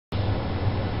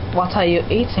What are you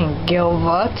eating,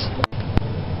 Gilbert?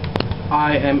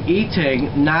 I am eating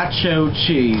nacho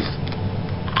cheese.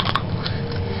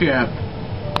 Chip.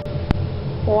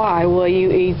 Why were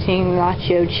you eating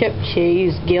nacho chip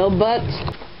cheese, Gilbert?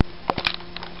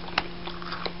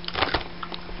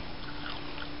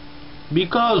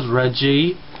 Because,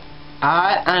 Reggie,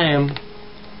 I am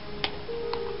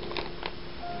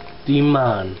the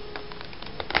man.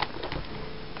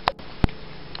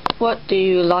 What do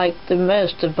you like the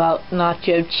most about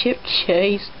nacho chip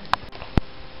cheese?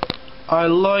 I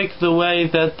like the way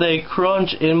that they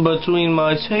crunch in between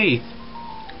my teeth.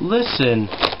 Listen.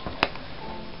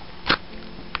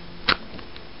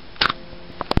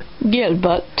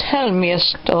 Gilbert, tell me a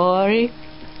story.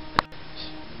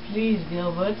 Please,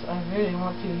 Gilbert, I really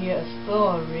want to hear a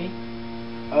story.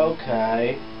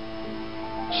 Okay,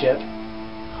 Chip.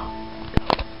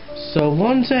 So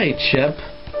one day, Chip,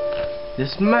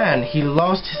 this man, he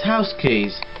lost his house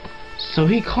keys. So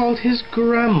he called his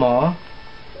grandma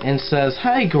and says,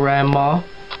 "Hey grandma,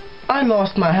 I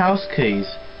lost my house keys."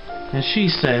 And she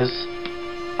says,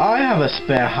 "I have a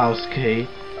spare house key."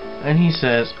 And he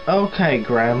says, "Okay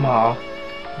grandma."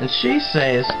 And she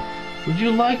says, "Would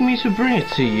you like me to bring it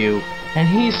to you?" And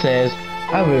he says,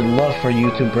 "I would love for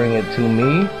you to bring it to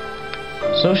me."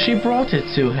 So she brought it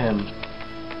to him.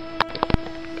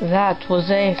 That was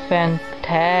a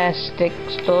fantastic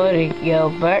story,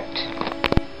 Gilbert.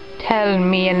 Tell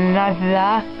me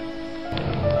another.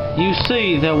 You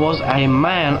see, there was a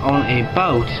man on a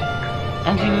boat,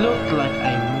 and he looked like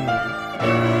a moon.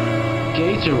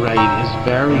 Gatorade is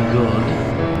very good.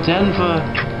 Denver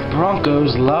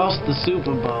Broncos lost the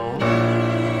Super Bowl.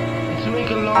 And to make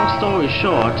a long story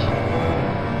short,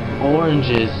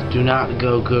 oranges do not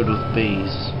go good with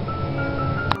bees.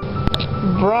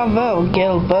 Bravo,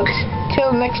 Gilbert.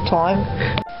 Till next time.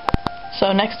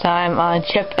 So next time on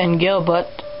Chip and Gilbert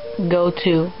go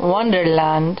to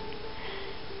Wonderland,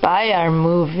 buy our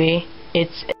movie.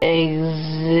 It's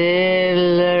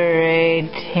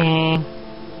exhilarating.